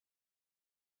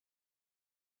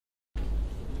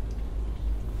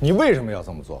你为什么要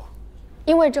这么做？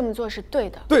因为这么做是对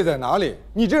的。对在哪里？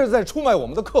你这是在出卖我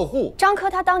们的客户。张科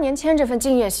他当年签这份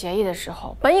竞业协议的时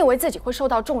候，本以为自己会受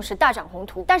到重视，大展宏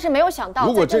图，但是没有想到，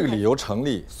如果这个理由成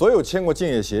立，所有签过竞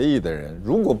业协议的人，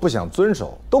如果不想遵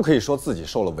守，都可以说自己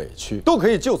受了委屈，都可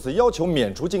以就此要求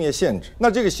免除竞业限制。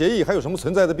那这个协议还有什么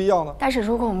存在的必要呢？但是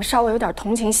如果我们稍微有点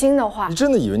同情心的话，你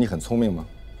真的以为你很聪明吗？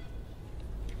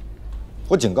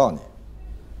我警告你，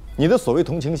你的所谓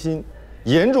同情心，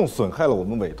严重损害了我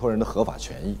们委托人的合法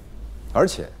权益。而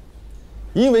且，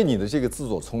因为你的这个自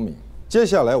作聪明，接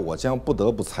下来我将不得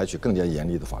不采取更加严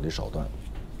厉的法律手段，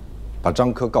把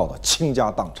张科告到倾家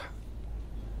荡产。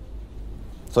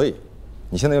所以，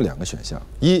你现在有2个选项：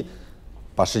一，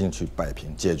把事情去摆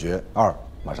平解决；二，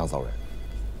马上走人。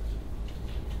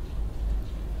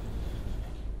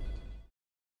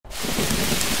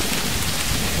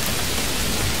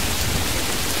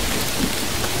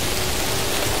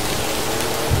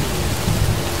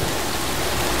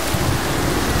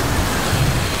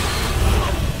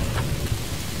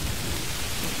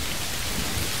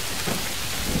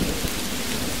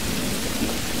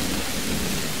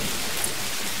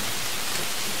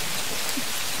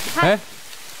哎，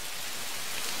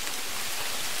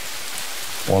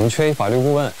我们缺一法律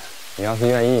顾问，你要是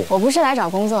愿意，我不是来找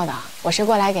工作的，我是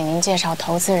过来给您介绍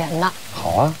投资人的。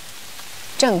好啊。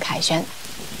郑凯旋，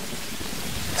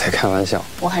在开玩笑，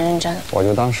我很认真，我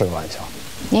就当是个玩笑。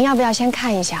您要不要先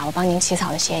看一下我帮您起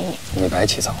草的协议？你白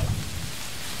起草了。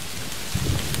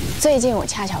最近我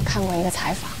恰巧看过一个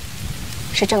采访，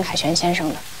是郑凯旋先生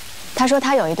的，他说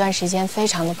他有一段时间非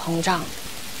常的膨胀。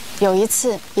有一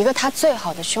次，一个他最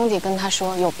好的兄弟跟他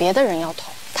说有别的人要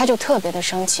投，他就特别的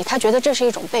生气，他觉得这是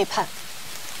一种背叛，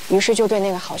于是就对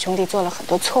那个好兄弟做了很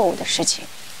多错误的事情。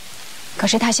可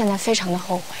是他现在非常的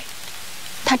后悔，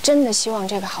他真的希望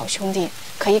这个好兄弟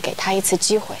可以给他一次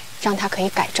机会，让他可以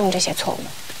改正这些错误。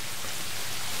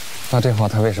那这话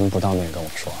他为什么不当面跟我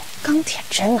说？钢铁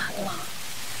直男嘛。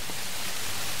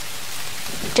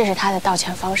这是他的道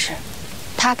歉方式，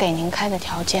他给您开的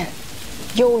条件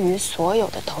优于所有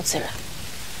的投资人。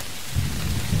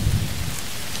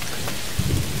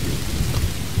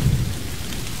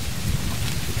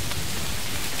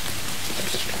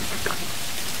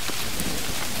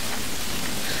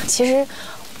其实，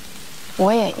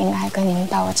我也应该跟您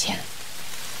道个歉。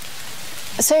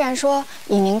虽然说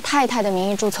以您太太的名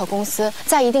义注册公司，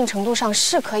在一定程度上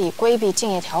是可以规避竞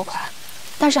业条款，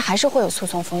但是还是会有诉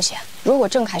讼风险。如果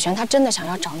郑凯旋他真的想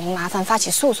要找您麻烦，发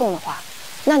起诉讼的话，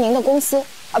那您的公司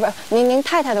啊，不是您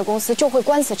太太的公司就会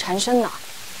官司缠身的。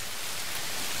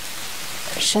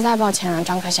实在抱歉啊，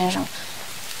张科先生，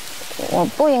我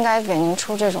不应该给您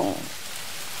出这种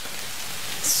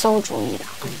馊主意的。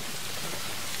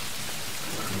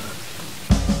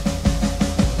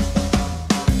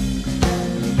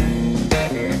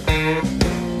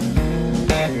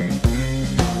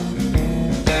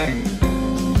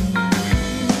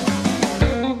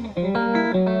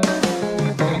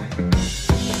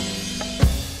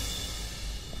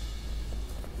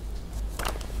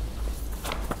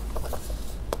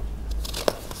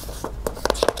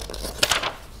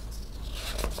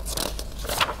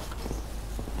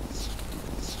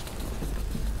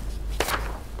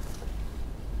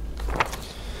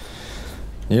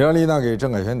你让丽娜给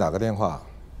郑凯旋打个电话，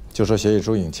就说协议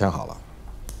书已经签好了。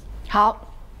好。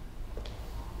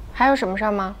还有什么事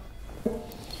儿吗？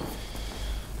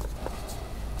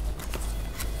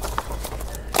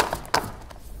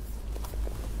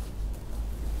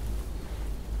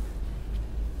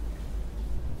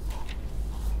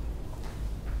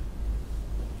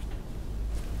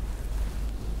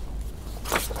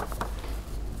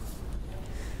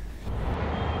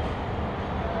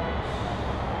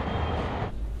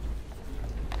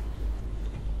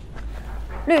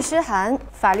律师函、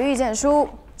法律意见书、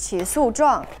起诉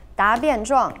状、答辩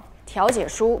状、调解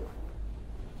书。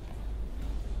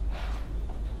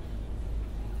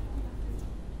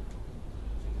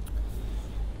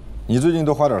你最近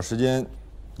多花点时间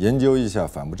研究一下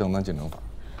反不正当竞争法。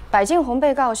柏静红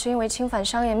被告是因为侵犯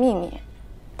商业秘密，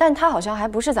但他好像还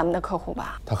不是咱们的客户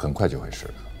吧？他很快就会是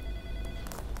的。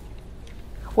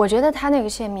我觉得他那个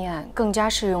泄密案更加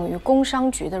适用于工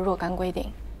商局的若干规定。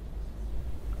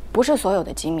不是所有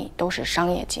的机密都是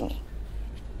商业机密。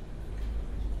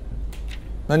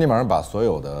那你马上把所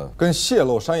有的跟泄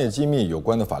露商业机密有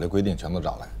关的法律规定全都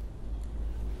找来。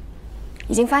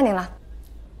已经发您了。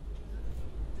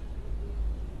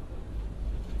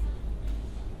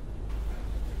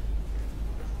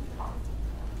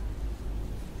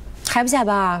还不下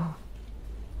班啊？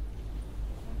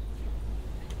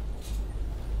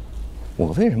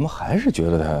我为什么还是觉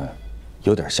得他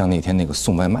有点像那天那个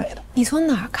送外卖的。你从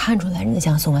哪儿看出来人家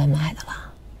像送外卖的了？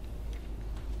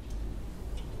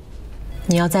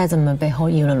你要再这么背后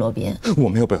议论罗宾，我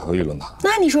没有背后议论他。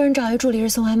那你说人找一助理是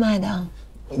送外卖的？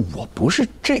我不是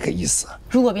这个意思。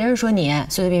如果别人说你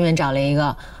随随便便找了一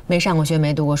个没上过学、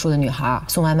没读过书的女孩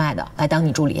送外卖的来当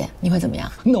你助理，你会怎么样？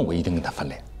那我一定跟他翻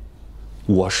脸。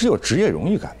我是有职业荣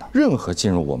誉感的。任何进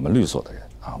入我们律所的人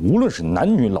啊，无论是男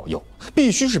女老幼，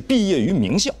必须是毕业于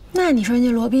名校。那你说人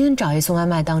家罗宾找一送外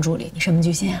卖当助理，你什么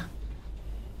居心啊？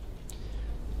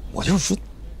我就是说，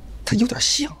他有点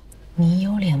像。你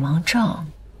有脸盲症。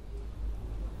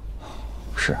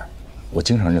是，我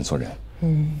经常认错人。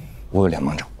我有脸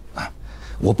盲症啊，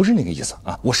我不是那个意思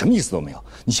啊，我什么意思都没有，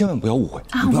你千万不要误会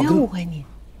啊！我没有误会你，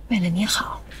为了你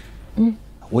好。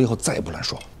我以后再也不乱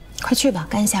说了。快去吧，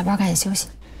赶紧下班，赶紧休息。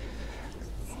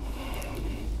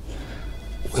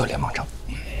我有脸盲症。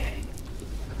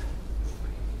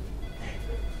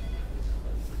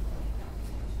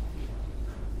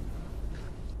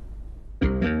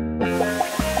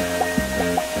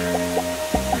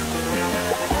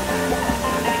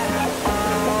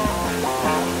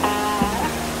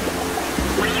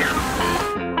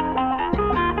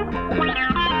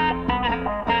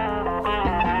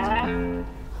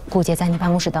顾姐在你办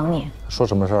公室等你，说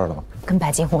什么事儿了？跟白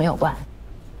金红有关。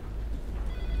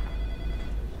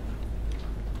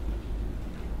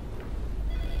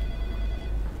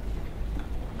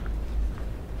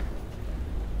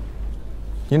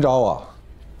您找我？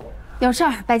有事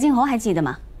儿，白金红还记得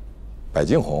吗？白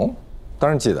金红，当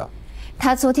然记得。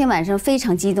他昨天晚上非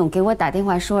常激动，给我打电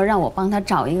话说让我帮他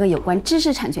找一个有关知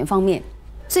识产权方面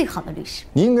最好的律师。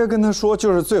你应该跟他说，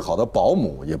就是最好的保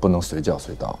姆也不能随叫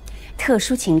随到。特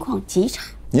殊情况急茬。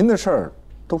您的事儿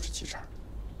都是急茬。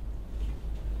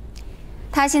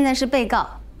他现在是被告，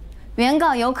原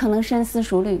告有可能深思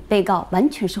熟虑，被告完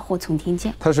全是祸从天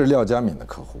降。他是廖佳敏的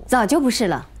客户，早就不是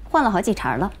了，换了好几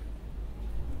茬了。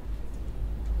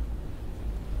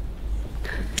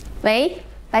喂，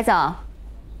白总。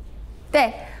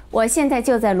对，我现在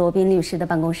就在罗宾律师的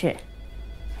办公室，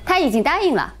他已经答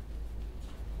应了。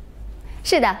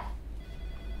是的。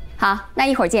好，那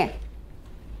一会儿见。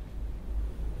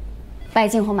白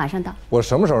金红马上到。我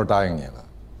什么时候答应你了？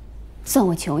算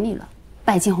我求你了，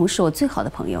白金红是我最好的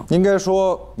朋友。应该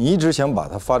说你一直想把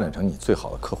他发展成你最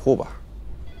好的客户吧？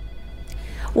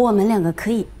我们两个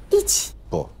可以一起。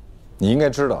不，你应该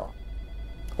知道，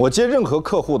我接任何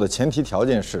客户的前提条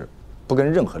件是不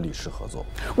跟任何律师合作。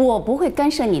我不会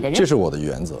干涉你的任何。这是我的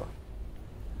原则。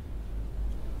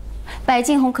白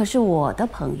金红可是我的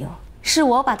朋友，是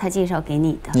我把他介绍给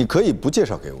你的。你可以不介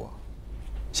绍给我，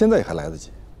现在也还来得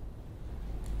及。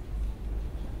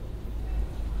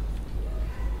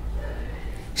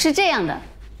是这样的，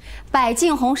白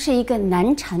金红是一个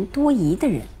难缠多疑的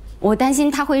人，我担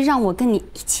心他会让我跟你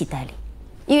一起代理，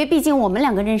因为毕竟我们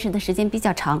两个认识的时间比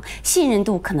较长，信任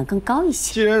度可能更高一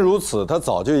些。既然如此，他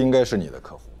早就应该是你的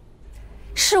客户。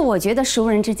是我觉得熟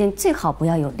人之间最好不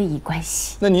要有利益关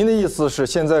系。那您的意思是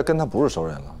现在跟他不是熟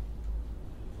人了？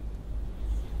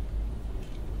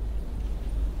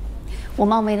我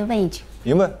冒昧的问一句，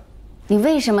您问，你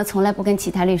为什么从来不跟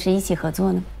其他律师一起合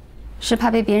作呢？是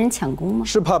怕被别人抢功吗？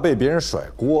是怕被别人甩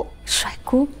锅。甩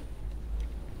锅？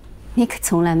你可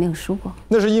从来没有输过。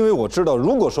那是因为我知道，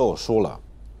如果说我输了，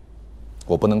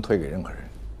我不能推给任何人。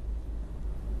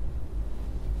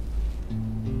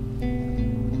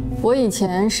我以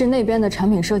前是那边的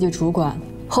产品设计主管，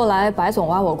后来白总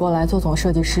挖我过来做总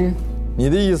设计师。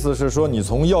你的意思是说，你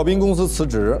从耀斌公司辞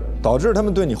职，导致他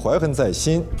们对你怀恨在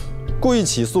心，故意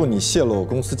起诉你泄露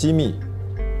公司机密，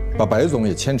把白总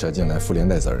也牵扯进来，负连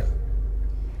带责任。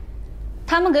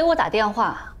他们给我打电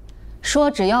话，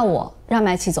说只要我让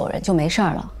麦琪走人就没事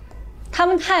儿了。他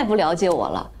们太不了解我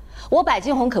了，我白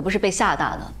金红可不是被吓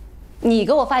大的。你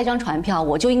给我发一张传票，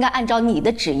我就应该按照你的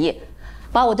旨意，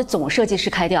把我的总设计师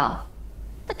开掉。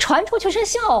那传出去成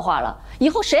笑话了，以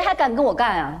后谁还敢跟我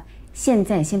干啊？现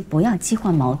在先不要激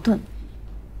化矛盾。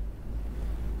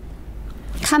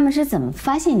他们是怎么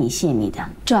发现你泄密的，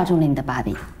抓住了你的把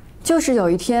柄？就是有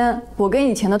一天，我跟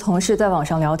以前的同事在网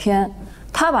上聊天，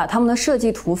他把他们的设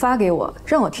计图发给我，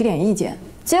让我提点意见。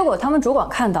结果他们主管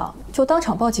看到，就当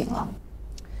场报警了。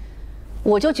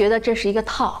我就觉得这是一个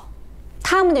套，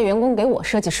他们的员工给我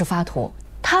设计师发图，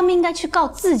他们应该去告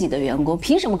自己的员工，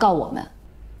凭什么告我们？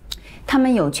他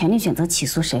们有权利选择起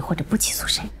诉谁或者不起诉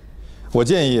谁。我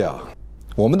建议啊，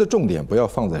我们的重点不要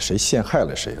放在谁陷害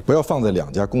了谁，不要放在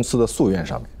两家公司的诉愿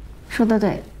上面。说得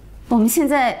对，我们现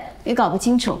在也搞不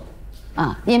清楚，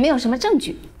也没有什么证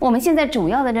据。我们现在主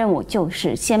要的任务就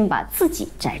是先把自己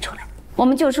摘出来。我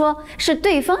们就说是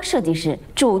对方设计师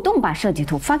主动把设计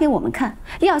图发给我们看，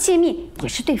要泄密也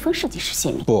是对方设计师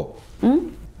泄密。不，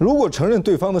如果承认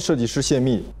对方的设计师泄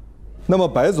密，那么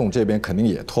白总这边肯定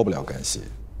也脱不了干系。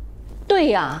对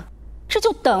呀，这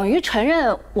就等于承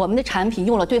认我们的产品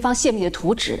用了对方泄密的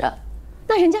图纸，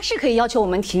那人家是可以要求我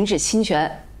们停止侵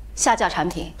权、下架产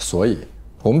品。所以，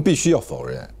我们必须要否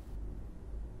认，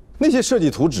那些设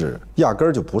计图纸压根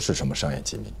儿就不是什么商业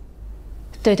机密。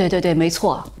对，没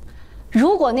错。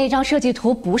如果那张设计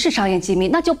图不是商业机密，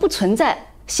那就不存在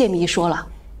泄密一说了。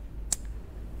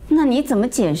那你怎么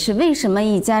解释为什么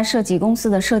一家设计公司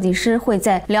的设计师会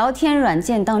在聊天软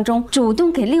件当中主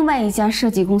动给另外一家设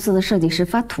计公司的设计师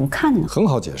发图看呢？很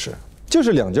好解释，就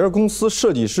是两家公司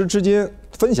设计师之间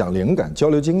分享灵感、交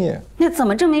流经验。那怎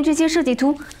么证明这些设计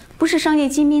图不是商业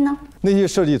机密呢？那些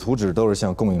设计图纸都是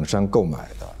向供应商购买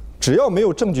的，只要没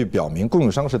有证据表明供应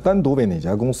商是单独为哪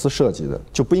家公司设计的，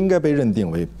就不应该被认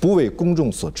定为不为公众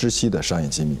所知悉的商业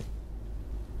机密。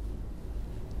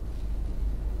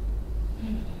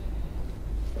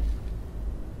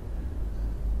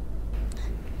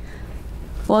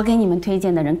我给你们推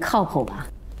荐的人靠谱吧？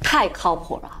太靠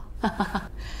谱了，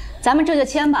咱们这就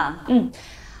签吧。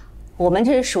我们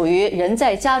这是属于人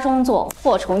在家中坐，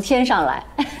祸从天上来。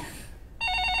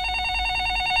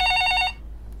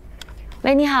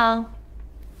喂，你好。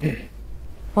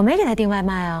我没给他订外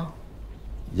卖啊。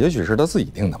也许是他自己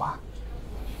订的吧。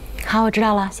好，我知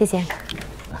道了，谢谢。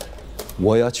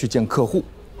我要去见客户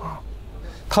啊，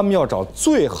他们要找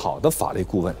最好的法律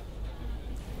顾问，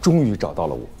终于找到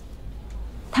了我。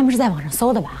他们是在网上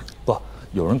搜的吧？不，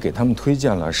有人给他们推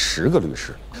荐了10个律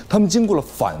师，他们经过了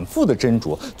反复的斟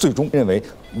酌，最终认为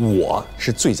我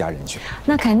是最佳人选。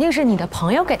那肯定是你的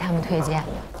朋友给他们推荐的。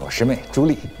我师妹朱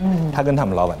莉，她跟他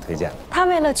们老板推荐的。他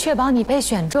为了确保你被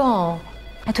选中，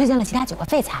还推荐了其他9个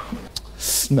废材。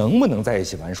能不能在一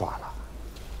起玩耍了？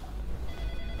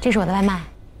这是我的外卖。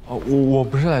我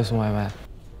不是来送外卖。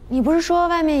你不是说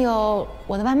外面有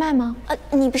我的外卖吗？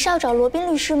你不是要找罗宾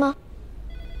律师吗？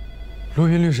罗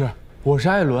宾律师，我是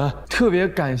艾伦，特别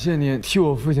感谢你替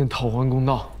我父亲讨还公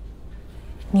道。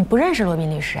你不认识罗宾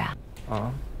律师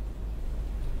啊？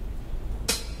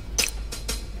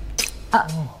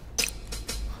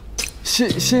谢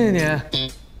谢您，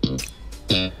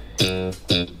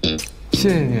谢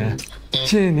谢您，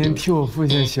谢谢您替我父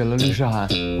亲写了律师函，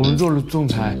我们做了仲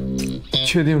裁，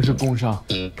确定是工伤，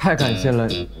太感谢了，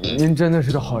您真的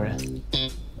是个好人。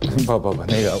不，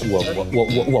那个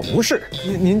我不是。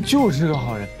您就是个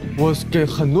好人，我给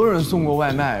很多人送过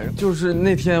外卖，就是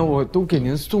那天我都给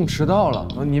您送迟到了，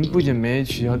您不仅没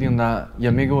取消订单，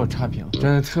也没给我差评，真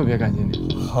的特别感谢您。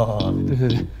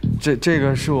对，这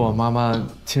个是我妈妈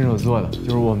亲手做的，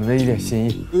就是我们的一点心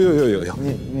意。有。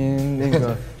您那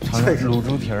个尝尝卤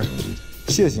猪蹄儿，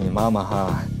谢谢你妈妈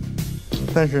哈。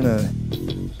但是呢，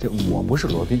我不是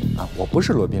罗宾啊，我不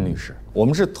是罗宾律师，我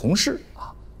们是同事。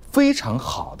非常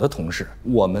好的同事，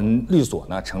我们律所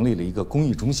呢成立了一个公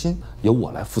益中心，由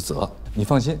我来负责。你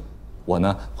放心，我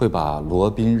呢会把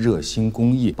罗宾热心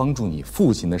公益帮助你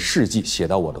父亲的事迹写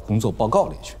到我的工作报告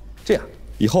里去。这样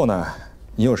以后呢，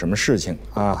你有什么事情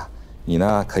啊，你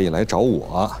呢可以来找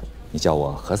我，你叫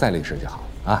我何塞律师就好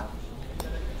啊。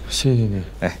谢谢你。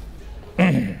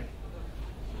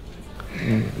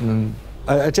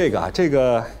这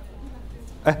个，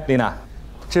丽娜。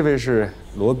这位是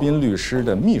罗宾律师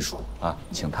的秘书啊，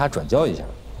请他转交一下。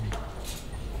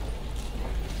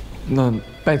那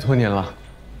拜托您了，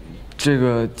这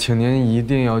个请您一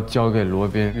定要交给罗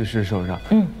宾律师手上。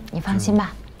你放心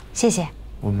吧，谢谢。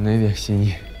我们那点心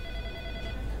意。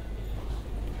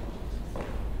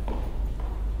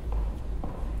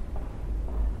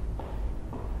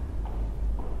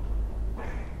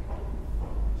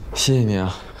谢谢您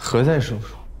啊，何塞叔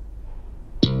叔。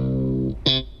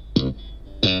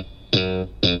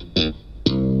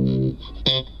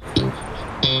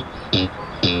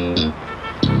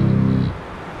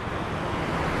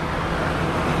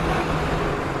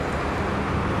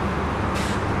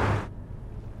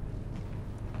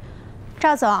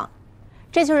赵总，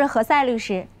这就是何塞律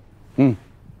师。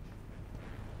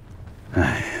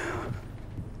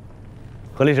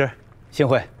何律师，幸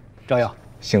会，照耀。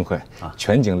幸会啊，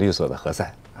全景律所的何塞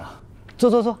啊。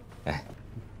坐。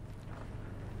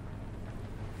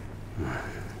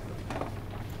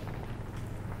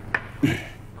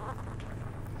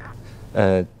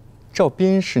赵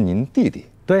斌是您弟弟？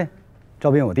对，赵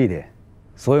斌我弟弟，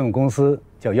所以我们公司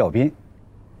叫耀斌。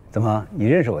怎么，你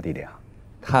认识我弟弟啊？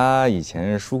他以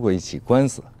前输过一起官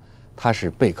司，他是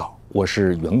被告，我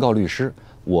是原告律师，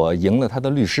我赢了他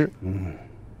的律师。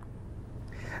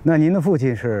那您的父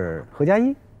亲是何家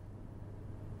一？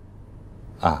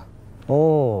啊，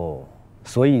哦，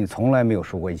所以你从来没有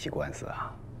输过一起官司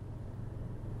啊？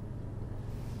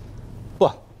不，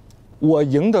我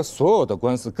赢的所有的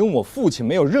官司跟我父亲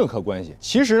没有任何关系。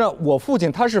其实呢，我父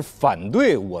亲他是反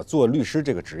对我做律师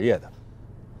这个职业的。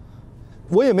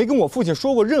我也没跟我父亲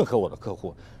说过任何我的客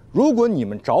户。如果你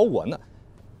们找我呢？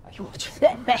哎呦我去！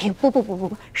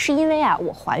不，是因为啊，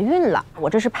我怀孕了，我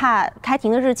这是怕开庭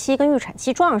的日期跟预产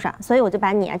期撞上，所以我就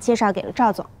把你啊介绍给了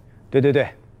赵总。对，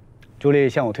朱莉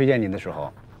向我推荐您的时候，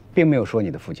并没有说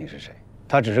你的父亲是谁，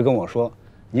他只是跟我说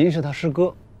您是他师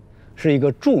哥，是一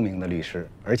个著名的律师，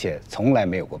而且从来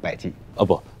没有过败绩。啊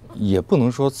不，也不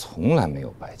能说从来没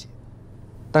有败绩，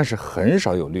但是很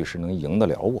少有律师能赢得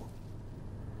了我。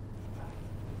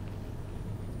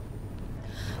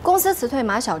公司辞退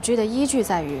马小居的依据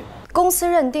在于，公司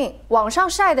认定网上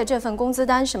晒的这份工资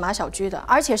单是马小居的，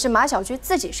而且是马小居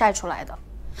自己晒出来的。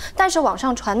但是网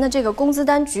上传的这个工资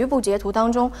单局部截图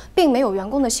当中，并没有员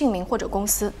工的姓名或者公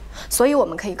司，所以我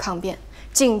们可以抗辩，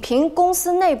仅凭公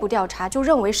司内部调查就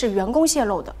认为是员工泄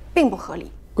露的，并不合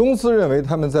理。公司认为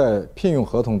他们在聘用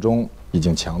合同中已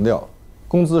经强调，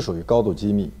工资属于高度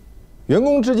机密，员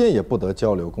工之间也不得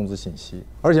交流工资信息，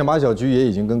而且马小居也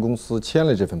已经跟公司签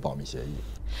了这份保密协议。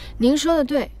您说的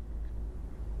对。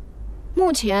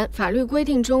目前法律规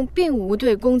定中并无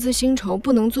对工资薪酬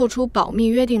不能做出保密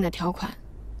约定的条款。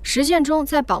实践中，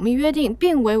在保密约定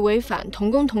并未违反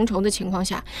同工同酬的情况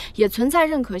下，也存在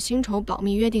认可薪酬保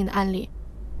密约定的案例。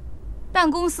但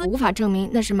公司无法证明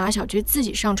那是马小居自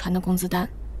己上传的工资单。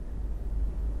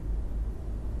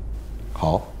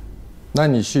好，那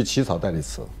你去起草代理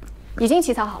词。已经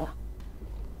起草好了。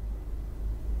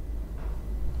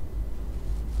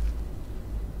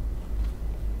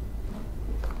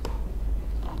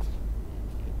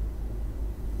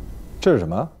这是什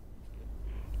么？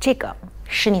这个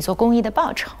是你做公益的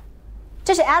报酬。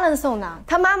这是 Alan 送的，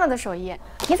他妈妈的手艺。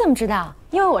你怎么知道？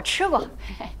因为我吃过。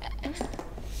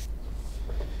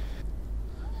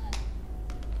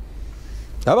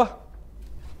来吧，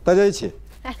大家一起。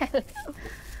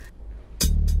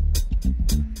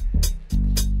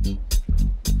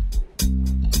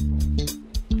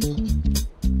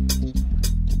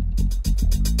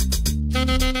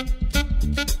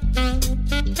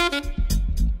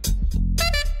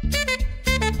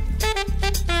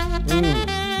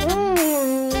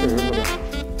确实不错，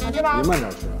好吃吧？您慢点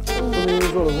吃，说明您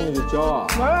做的东西就焦啊。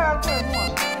我这快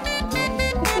点做。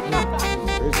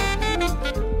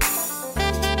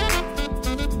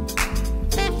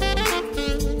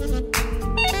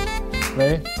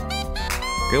喂，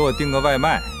给我订个外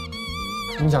卖，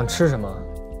你想吃什么？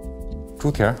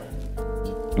猪蹄儿，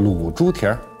卤猪蹄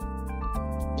儿。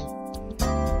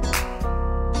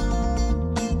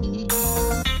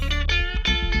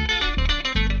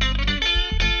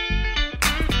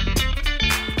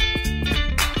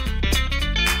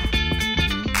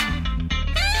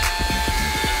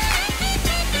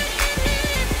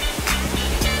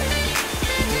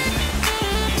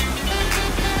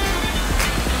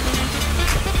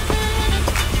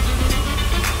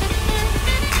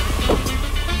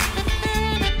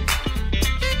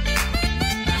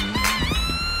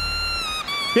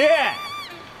爹，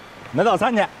买早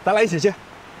餐去，咱俩一起去。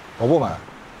我不买，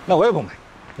那我也不买。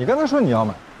你刚才说你要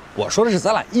买，我说的是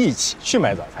咱俩一起去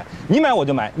买早餐，你买我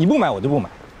就买，你不买我就不买。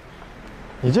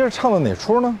你这是唱的哪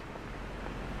出呢？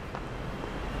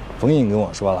冯颖跟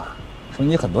我说了，说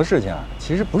你很多事情啊，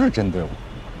其实不是针对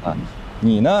我，啊，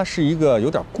你呢是一个有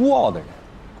点孤傲的人。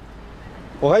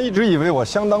我还一直以为我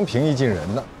相当平易近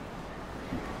人呢。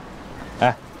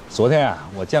哎，昨天啊，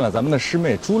我见了咱们的师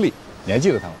妹朱莉，你还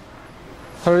记得她吗？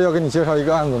他是要给你介绍一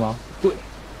个案子吗？对，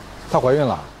她怀孕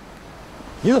了。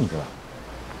你怎么知道？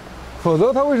否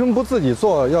则她为什么不自己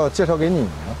做，要介绍给你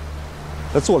呢？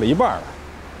她做了一半了，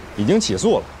已经起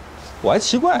诉了。我还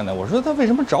奇怪呢，我说她为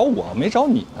什么找我没找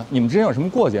你呢？你们之间有什么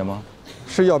过节吗？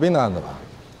是耀斌的案子吧？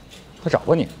她找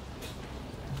过你，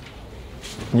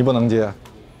你不能接，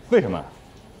为什么？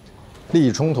利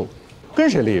益冲突。跟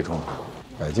谁利益冲突？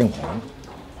柏敬红。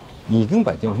你跟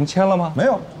柏敬红签了吗？没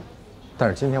有，但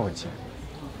是今天会签。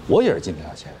我也是今天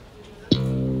要签。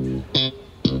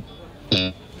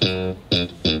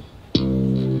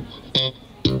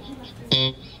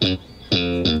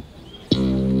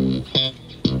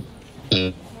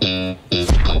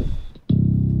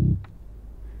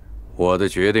我的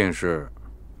决定是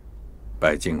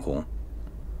柏敬红。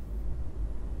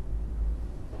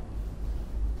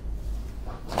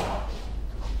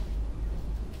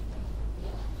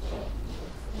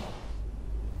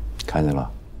看见了，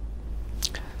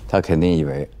他肯定以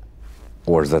为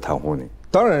我是在袒护你。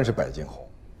当然是柏敬红，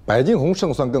柏敬红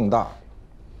胜算更大，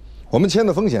我们签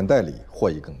的风险代理获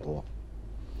益更多。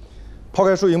抛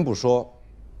开输赢不说，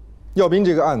耀斌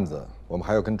这个案子我们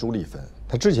还要跟朱莉分，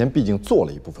他之前毕竟做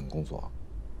了一部分工作。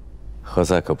何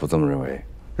塞可不这么认为。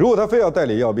如果他非要代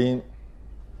理耀斌，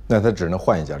那他只能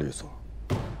换一家律所。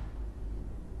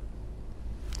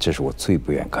这是我最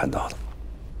不愿看到的。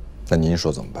那您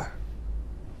说怎么办？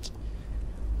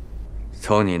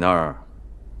从你那儿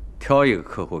挑一个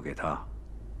客户给他。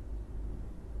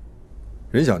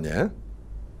任小年。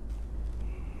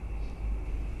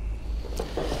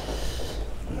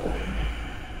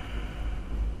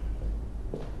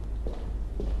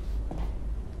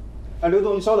 哎，刘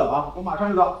总，你稍等啊，我马上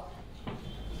就到。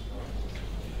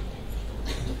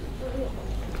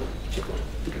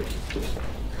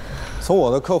从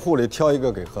我的客户里挑一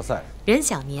个给何塞。任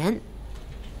小年，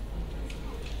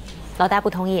老大不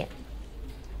同意。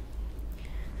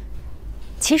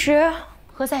其实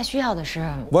何塞需要的是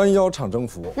弯腰唱征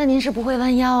服。那您是不会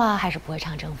弯腰啊，还是不会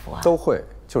唱征服啊？都会，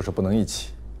就是不能一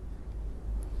起。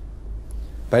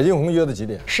白金红约的几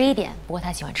点？11点，不过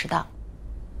他喜欢迟到。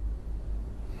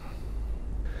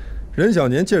 任小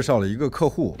年介绍了一个客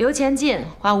户，留钱进，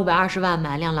花520万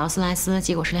买辆劳斯莱斯，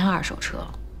结果是辆二手车。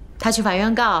他去法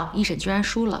院告，一审居然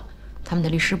输了，他们的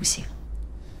律师不行。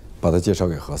把他介绍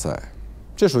给何塞，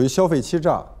这属于消费欺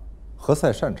诈，何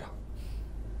塞擅长。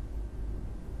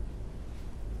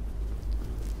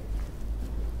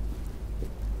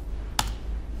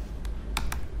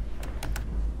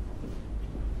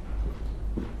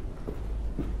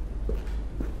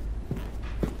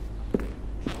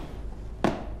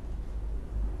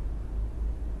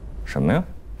什么呀？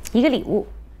一个礼物。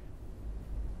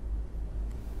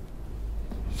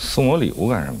送我礼物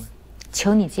干什么？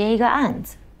求你接一个案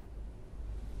子。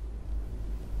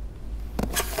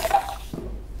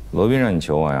罗宾让你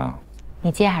求我呀？你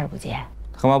接还是不接？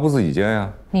他干嘛不自己接呀？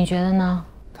你觉得呢？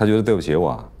他觉得对不起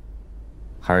我，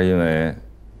还是因为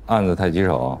案子太棘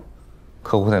手，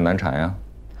客户太难缠呀？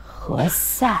何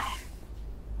塞，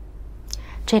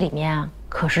这里面啊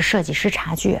可是设计师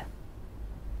茶具。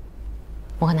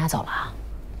 我可拿走了啊！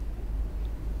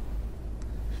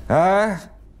哎，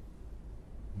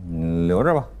你留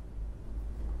着吧。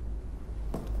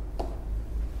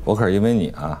我可是因为你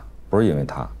啊，不是因为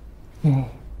他。嗯。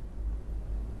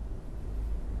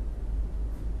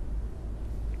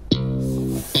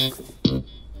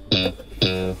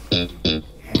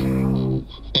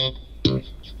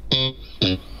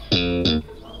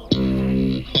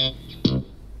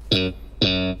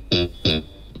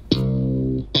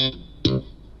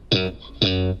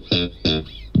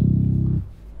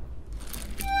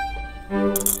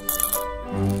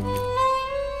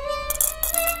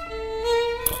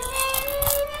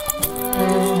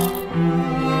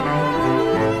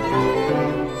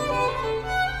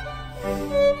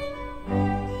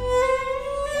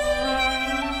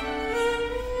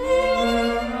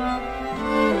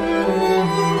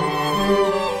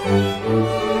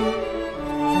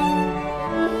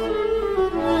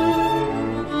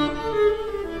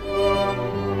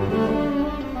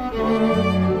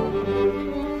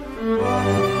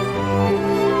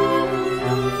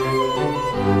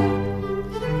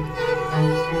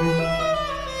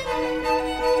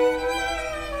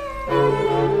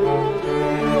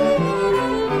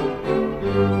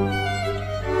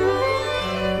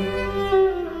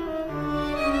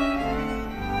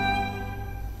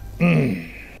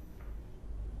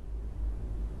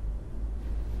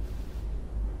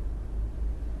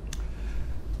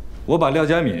我把廖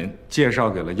佳敏介绍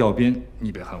给了耀斌，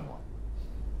你别恨我。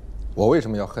我为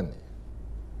什么要恨你？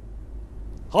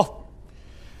好，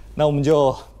那我们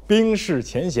就冰释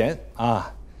前嫌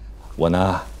啊！我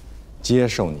呢，接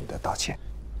受你的道歉。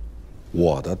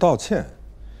我的道歉？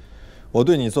我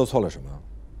对你做错了什么？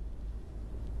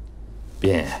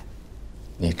斌，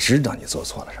你知道你做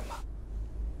错了什么？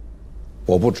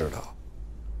我不知道。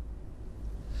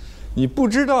你不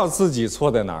知道自己错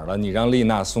在哪儿了？你让丽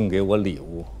娜送给我礼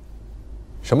物。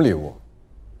 什么礼物？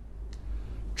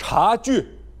茶具。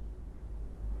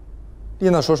丽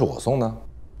娜说是我送的。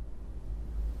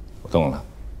我懂了，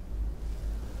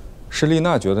是丽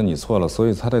娜觉得你错了，所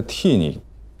以她在替你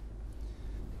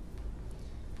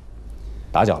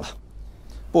打搅了。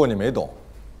不，你没懂。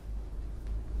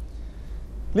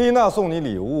丽娜送你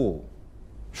礼物，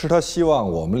是她希望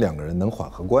我们两个人能缓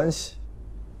和关系。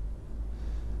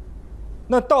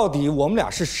那到底我们俩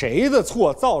是谁的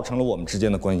错，造成了我们之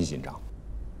间的关系紧张？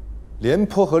 廉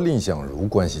颇和蔺相如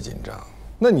关系紧张，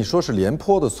那你说是廉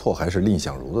颇的错还是蔺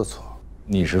相如的错？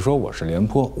你是说我是廉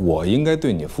颇，我应该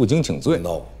对你负荆请罪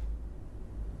 ？No，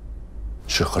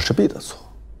 是和氏璧的错。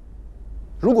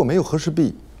如果没有和氏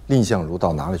璧， 蔺相如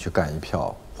到哪里去干一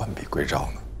票完璧归赵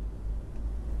呢？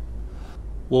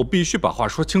 你是说我是廉颇，我应该对你负荆请罪？No， 是和氏璧的错。如果没有和氏璧，蔺相如到哪里去干一票完璧归赵呢？ 蔺相如到哪里去干一票完璧归赵呢？ 你是说我是廉颇，我应该对你负荆请罪 No，我必须把话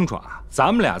说清楚啊！咱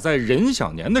们俩在任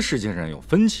小年的事情上有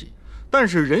分歧，但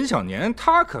是任小年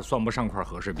他可算不上块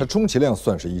和氏璧，他充其量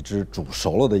算是一只煮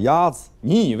熟了的鸭子。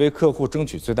你以为客户争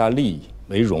取最大利益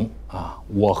为荣啊？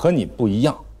我和你不一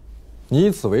样，你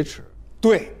以此为耻。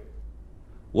对，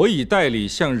我以代理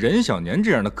像任小年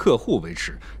这样的客户为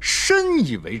耻，深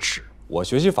以为耻。我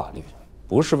学习法律，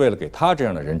不是为了给他这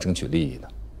样的人争取利益的。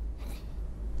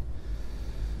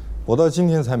我到今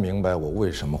天才明白我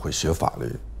为什么会学法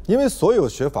律，因为所有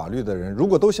学法律的人如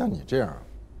果都像你这样，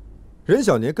任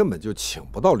小年根本就请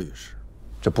不到律师，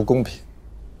这不公平。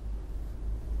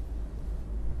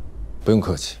不用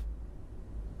客气。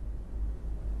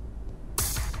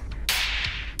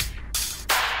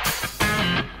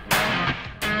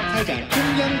开展中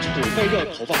央储备肉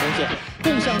投放工作，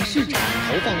共向市场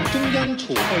投放中央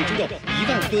储备猪肉1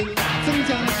万吨，增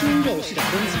加猪肉市场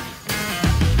供给。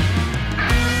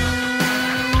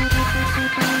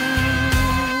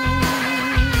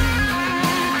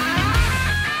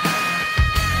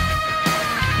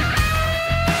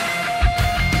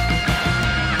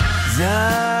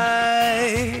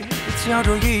在角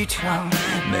逐一场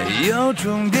没有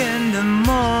终点的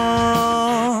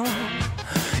梦，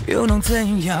又能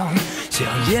怎样？硝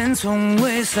烟从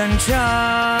未散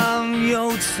场，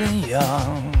又怎样？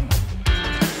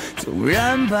纵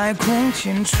然百孔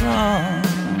千疮。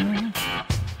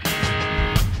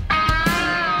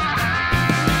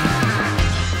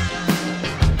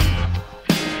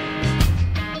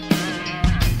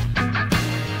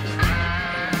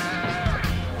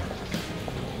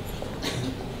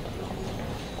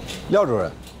廖主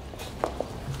任，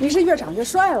你是越长越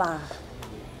帅了。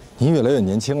你越来越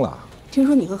年轻了。听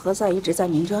说你和何塞一直在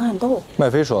明争暗斗。麦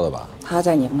飞说的吧？他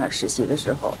在你们那儿实习的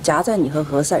时候，夹在你和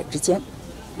何塞之间，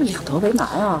两头为难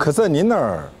啊。可在您那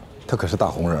儿，他可是大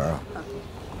红人啊。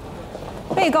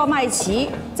被告麦琪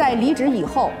在离职以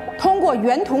后，通过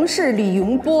原同事李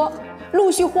云波陆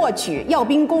续获取耀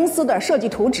斌公司的设计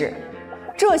图纸。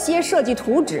这些设计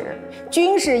图纸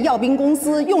均是耀斌公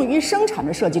司用于生产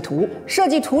的设计图，设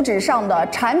计图纸上的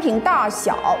产品大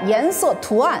小、颜色、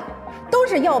图案都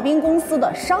是耀斌公司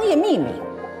的商业秘密。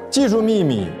技术秘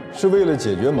密是为了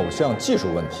解决某项技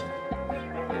术问题，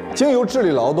经由智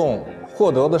力劳动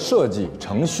获得的设计、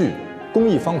程序、工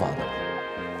艺方法等。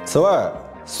此外，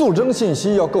速征信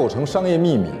息要构成商业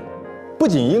秘密，不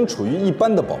仅应处于一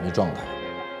般的保密状态，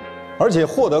而且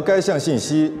获得该项信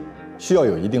息需要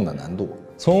有一定的难度。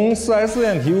从 4S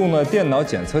店提供的电脑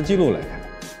检测记录来看，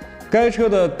该车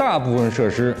的大部分设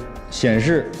施显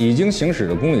示已经行驶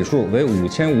的公里数为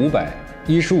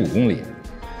5515公里，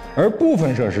而部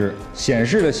分设施显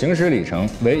示的行驶里程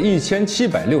为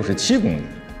1767公里。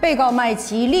被告麦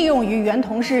琪利用与原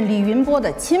同事李云波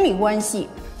的亲密关系，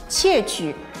窃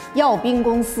取耀斌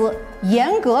公司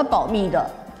严格保密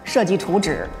的设计图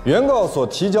纸。原告所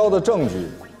提交的证据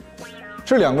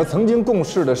是两个曾经共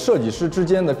事的设计师之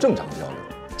间的正常交流。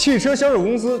汽车销售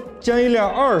公司将一辆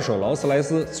二手劳斯莱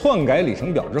斯篡改里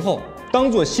程表之后，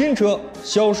当作新车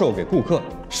销售给顾客。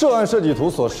涉案设计图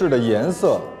所示的颜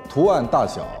色、图案大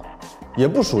小，也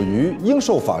不属于应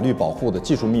受法律保护的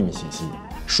技术秘密信息，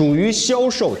属于销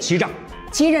售欺诈。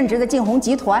其任职的晋宏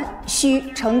集团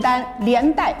需承担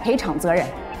连带赔偿责任。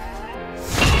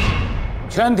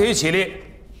全体起立。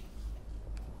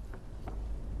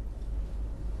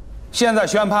现在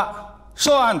宣判，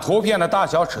涉案图片的大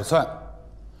小尺寸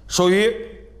属于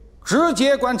直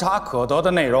接观察可得的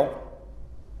内容，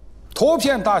图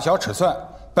片大小尺寸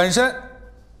本身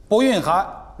不蕴含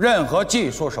任何技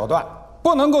术手段，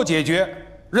不能够解决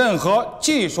任何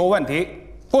技术问题，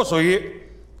不属于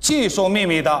技术秘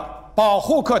密的保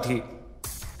护课题。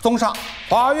综上，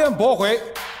法院驳回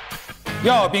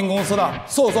耀斌公司的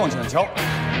诉讼请求。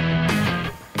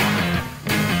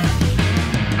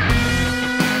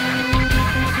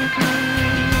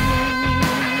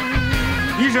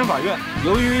一审法院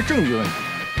由于证据问题，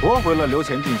驳回了刘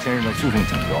前进先生的诉讼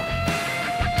请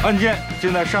求。案件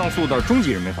现在上诉到中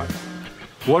级人民法院。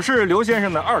我是刘先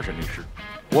生的2审律师。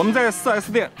我们在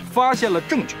 4S 店发现了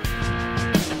证据。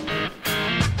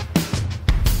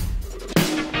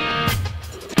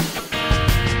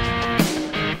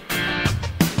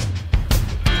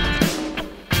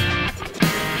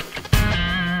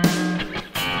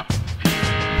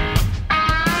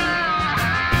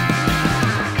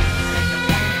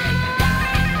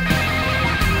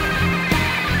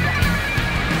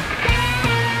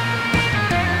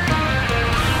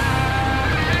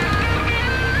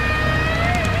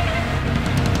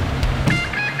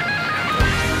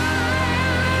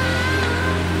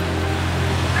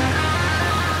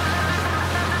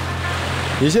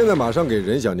你现在马上给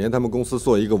任小年他们公司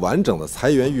做一个完整的裁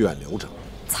员预案流程。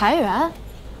裁员？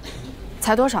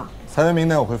才多少？裁员名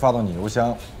单我会发到你邮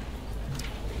箱。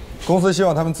公司希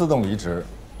望他们自动离职，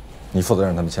你负责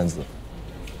让他们签字。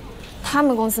他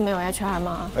们公司没有 HR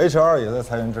吗 ？HR 也在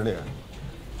裁员之列。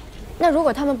那如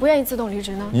果他们不愿意自动离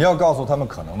职呢？你要告诉他们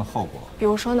可能的后果。比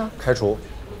如说呢？开除。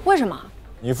为什么？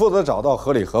你负责找到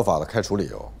合理合法的开除理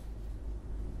由。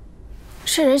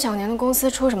是任小年的公司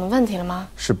出什么问题了吗？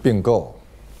是并购。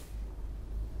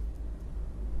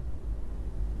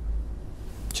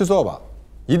去做吧，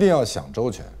一定要想周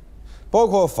全，包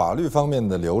括法律方面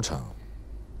的流程、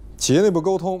企业内部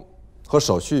沟通和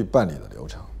手续办理的流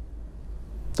程，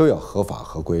都要合法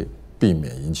合规，避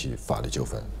免引起法律纠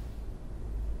纷。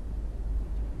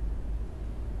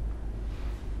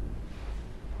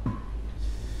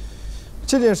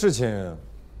这件事情，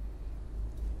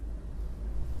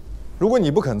如果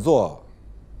你不肯做，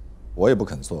我也不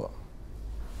肯做，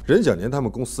任小年他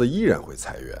们公司依然会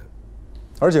裁员，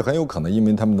而且很有可能因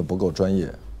为他们的不够专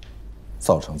业，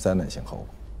造成灾难性后果。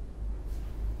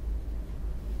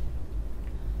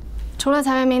除了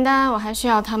裁员名单，我还需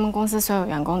要他们公司所有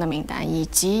员工的名单，以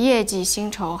及业绩、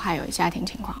薪酬还有家庭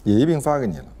情况。也一并发给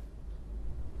你了。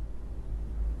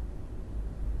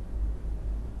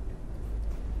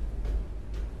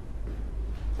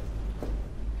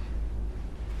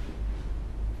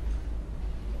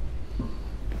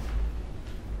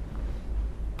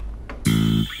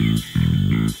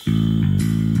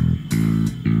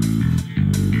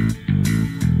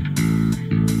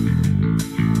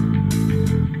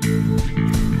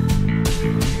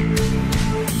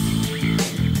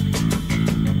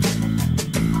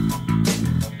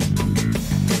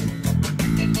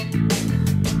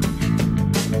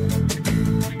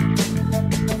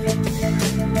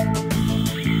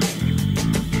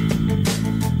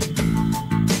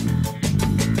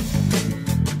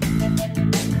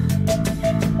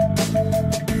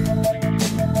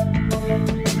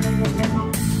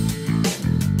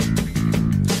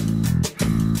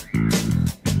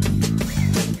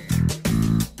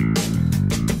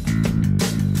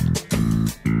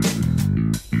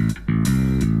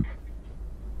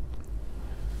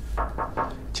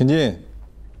请进。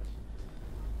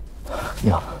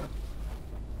你好。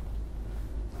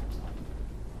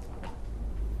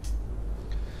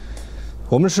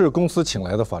我们是公司请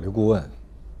来的法律顾问。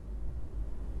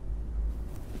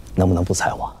能不能不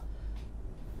裁我？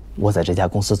我在这家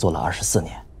公司做了24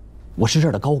年，我是这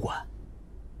儿的高管。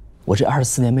我这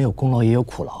24年没有功劳也有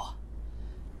苦劳啊。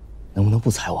能不能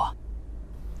不裁我？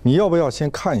你要不要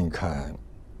先看一看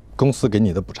公司给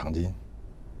你的补偿金？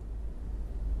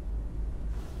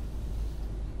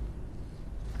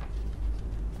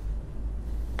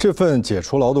这份解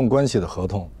除劳动关系的合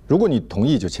同，如果你同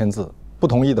意就签字，不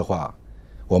同意的话，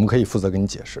我们可以负责给你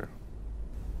解释。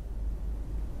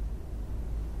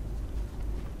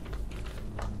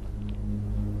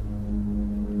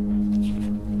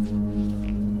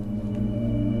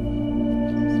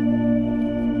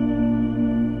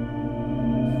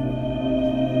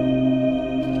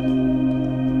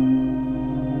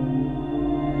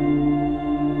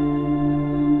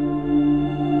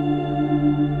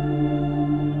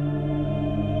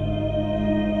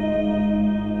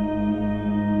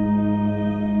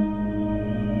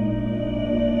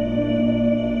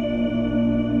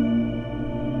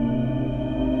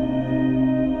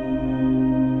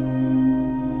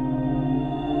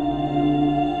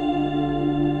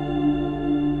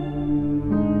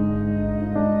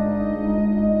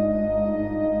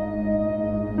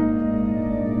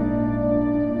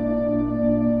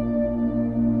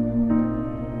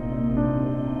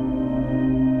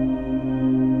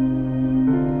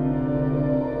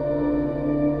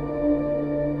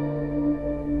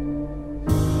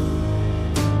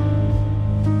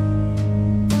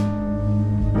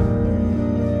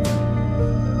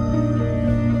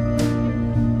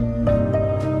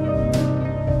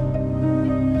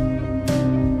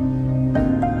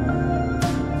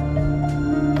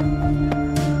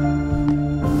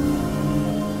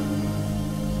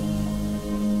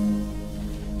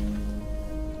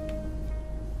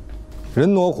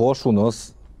人挪活，树挪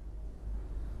死，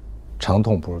长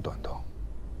痛不如短痛。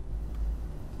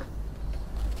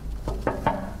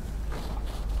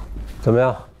怎么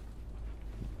样？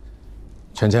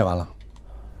全签完了，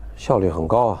效率很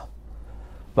高啊。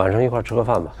晚上一块儿吃个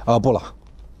饭吧。啊，不了，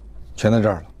全在这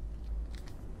儿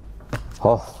了。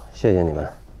好，谢谢你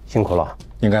们，辛苦了。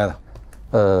应该的。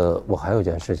我还有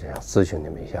件事情想咨询你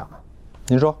们一下。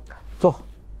您说。坐。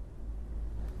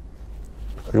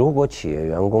如果企业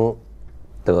员工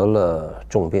得了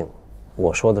重病，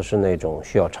我说的是那种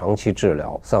需要长期治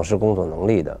疗、丧失工作能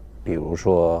力的，比如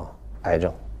说癌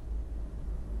症。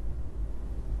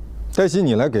黛西，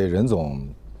你来给任总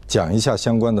讲一下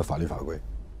相关的法律法规。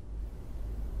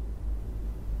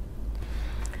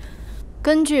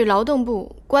根据劳动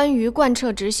部关于贯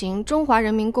彻执行《中华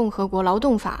人民共和国劳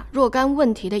动法》若干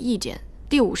问题的意见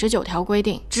第59条规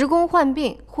定，职工患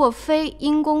病或非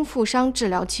因公负伤治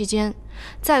疗期间，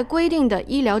在规定的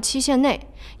医疗期限内，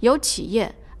由企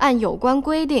业按有关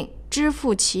规定支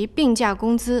付其病假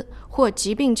工资或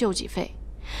疾病救济费。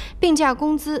病假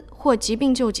工资或疾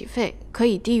病救济费可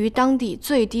以低于当地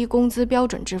最低工资标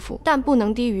准支付，但不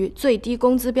能低于最低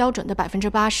工资标准的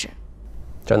80%。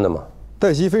真的吗？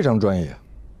黛西非常专业。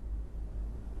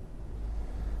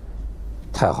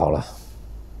太好了，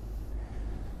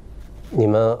你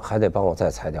们还得帮我再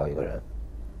裁掉一个人。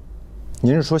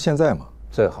您是说现在吗？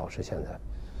最好是现在。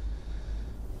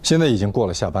现在已经过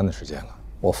了下班的时间了。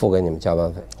我付给你们加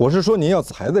班费。我是说您要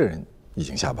裁的人已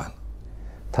经下班了。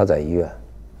他在医院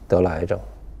得了癌症。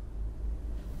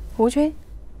吴军，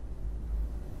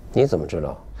你怎么知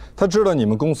道？他知道你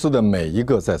们公司的每一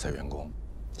个在裁员工，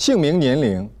姓名、年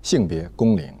龄、性别、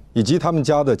工龄，以及他们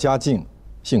家的家境、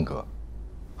性格，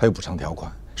还有补偿条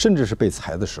款，甚至是被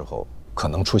裁的时候可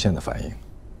能出现的反应。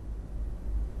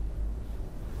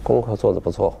功课做得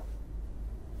不错。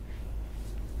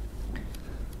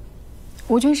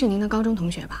吴军是您的高中同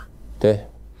学吧？对。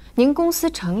您公司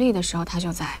成立的时候他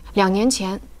就在，2年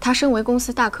前他身为公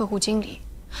司大客户经理，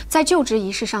在就职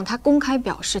仪式上他公开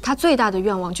表示，他最大的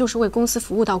愿望就是为公司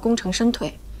服务到功成身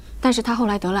退。但是他后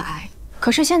来得了癌，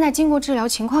可是现在经过治疗，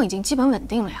情况已经基本稳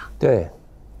定了呀。对，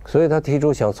所以他提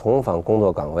出想重返工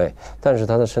作岗位，但是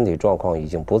他的身体状况已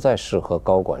经不再适合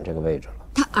高管这个位置了。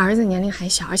他儿子年龄还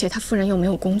小，而且他夫人又没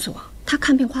有工作，他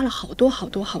看病花了好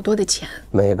多的钱。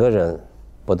每个人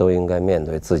不都应该面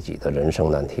对自己的人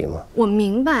生难题吗？我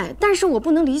明白，但是我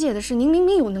不能理解的是，您明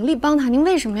明有能力帮他，您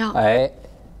为什么要……哎，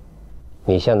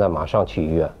你现在马上去医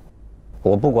院，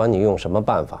我不管你用什么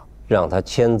办法让他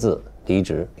签字离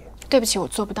职。对不起，我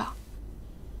做不到。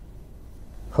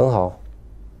很好，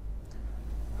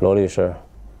罗律师，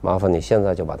麻烦你现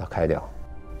在就把他开掉。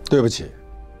对不起，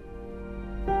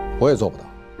我也做不到。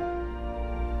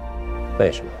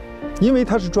为什么？因为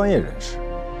他是专业人士。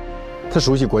他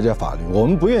熟悉国家法律，我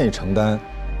们不愿意承担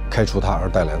开除他而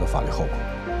带来的法律后果。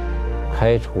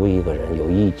开除一个人有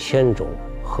1000种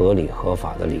合理合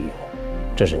法的理由，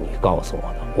这是你告诉我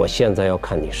的。我现在要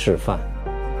看你示范。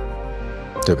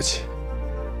对不起，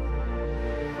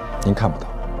您看不到。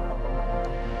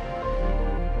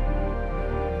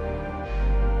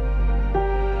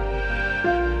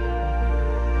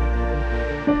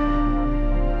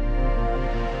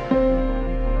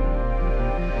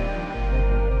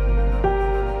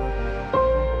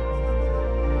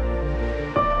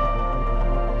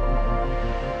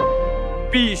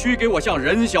必须给我向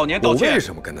任小年道歉。我为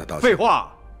什么跟他道歉？废话，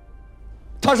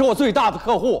他是我最大的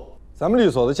客户。咱们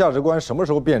律所的价值观什么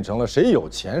时候变成了谁有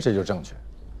钱谁就正确？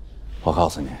我告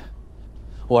诉你，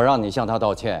我让你向他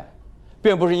道歉，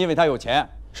并不是因为他有钱。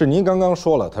是您刚刚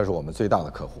说了他是我们最大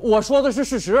的客户。我说的是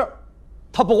事实，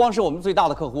他不光是我们最大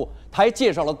的客户，他还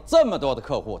介绍了这么多的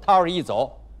客户。他要是一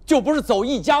走，就不是走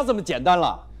一家这么简单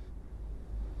了。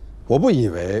我不以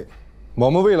为我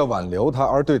们为了挽留他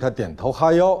而对他点头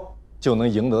哈腰就能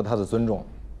赢得他的尊重。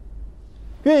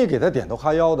愿意给他点头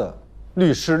哈腰的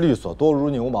律师律所多如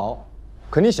牛毛，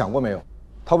可你想过没有，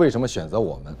他为什么选择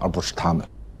我们而不是他们？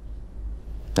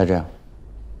那这样，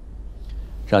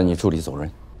让你助理走人。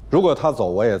如果他走，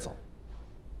我也走。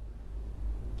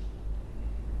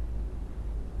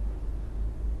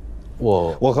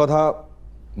我和他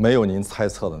没有您猜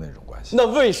测的那种关系。那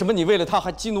为什么你为了他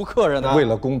还激怒客人呢？为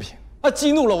了公平。他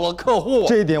激怒了我的客户，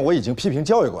这一点我已经批评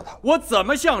教育过他。我怎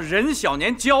么向任小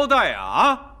年交代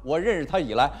啊？我认识他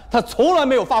以来，他从来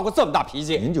没有发过这么大脾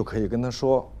气。您就可以跟他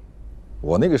说，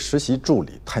我那个实习助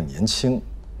理太年轻，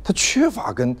他缺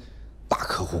乏跟大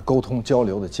客户沟通交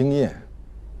流的经验。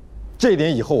这一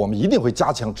点以后我们一定会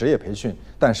加强职业培训，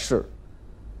但是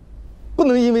不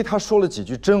能因为他说了几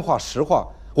句真话实话，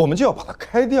我们就要把他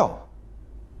开掉。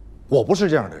我不是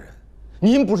这样的人，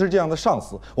您不是这样的上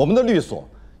司，我们的律所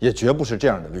也绝不是这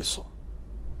样的律所，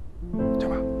对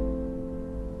吧？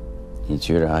你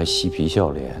居然还嬉皮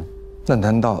笑脸，那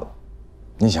难道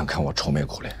你想看我愁眉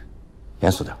苦脸？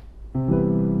严肃点。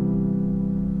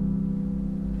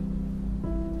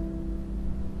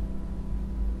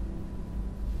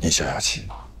你消消气。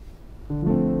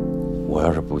我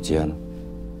要是不接呢？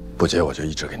不接我就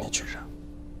一直给你举着。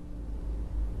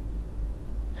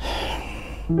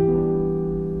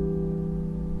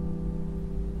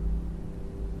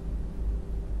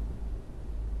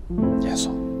严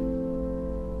肃。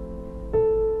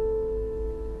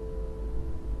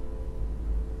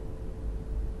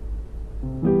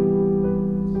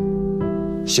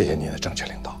谢谢你的正确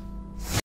领导。